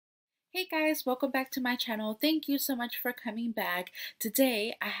Hey guys, welcome back to my channel. Thank you so much for coming back.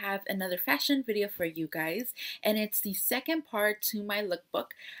 Today I have another fashion video for you guys, and it's the second part to my lookbook,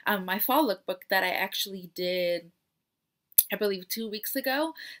 my fall lookbook that I actually did, I believe, 2 weeks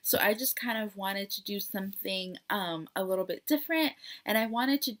ago. So I just kind of wanted to do something a little bit different, and I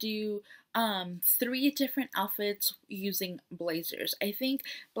wanted to do three different outfits using blazers. I think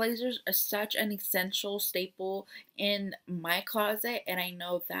blazers are such an essential staple in my closet, and I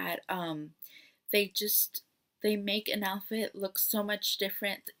know that they just they make an outfit look so much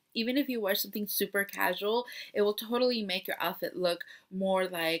different. Even if you wear something super casual, it will totally make your outfit look more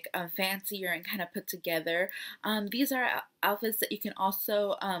like fancier and kind of put together. These are outfits that you can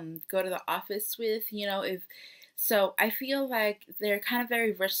also go to the office with, if so. I feel like they're kind of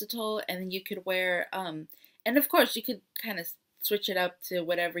very versatile, and then you could wear, and of course, you could kind of switch it up to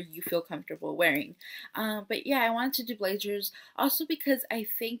whatever you feel comfortable wearing. But yeah, I wanted to do blazers also because I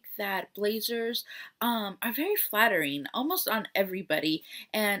think that blazers are very flattering almost on everybody,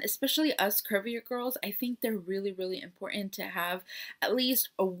 and especially us curvier girls. I think they're really, really important to have at least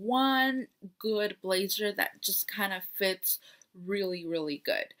a one good blazer that just kind of fits really, really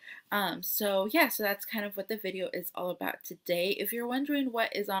good. So yeah, so that's kind of what the video is all about today. If you're wondering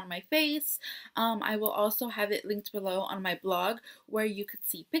what is on my face, I will also have it linked below on my blog, where you could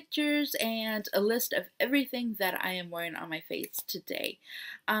see pictures and a list of everything that I am wearing on my face today.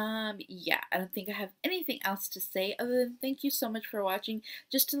 Yeah, I don't think I have anything else to say other than thank you so much for watching.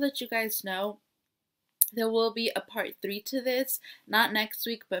 Just to let you guys know, there will be a part 3 to this, not next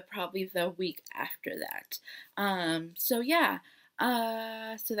week, but probably the week after that. So yeah,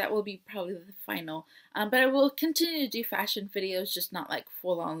 so that will be probably the final. But I will continue to do fashion videos, just not like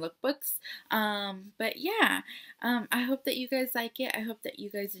full-on lookbooks. But yeah, I hope that you guys like it. I hope that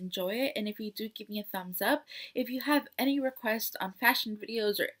you guys enjoy it. And if you do, give me a thumbs up. If you have any requests on fashion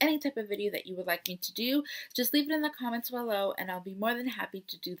videos or any type of video that you would like me to do, just leave it in the comments below, and I'll be more than happy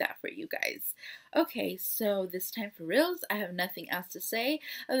to do that for you guys. Okay, so this time for reals, I have nothing else to say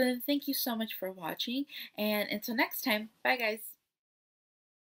other than thank you so much for watching, and until next time, bye guys.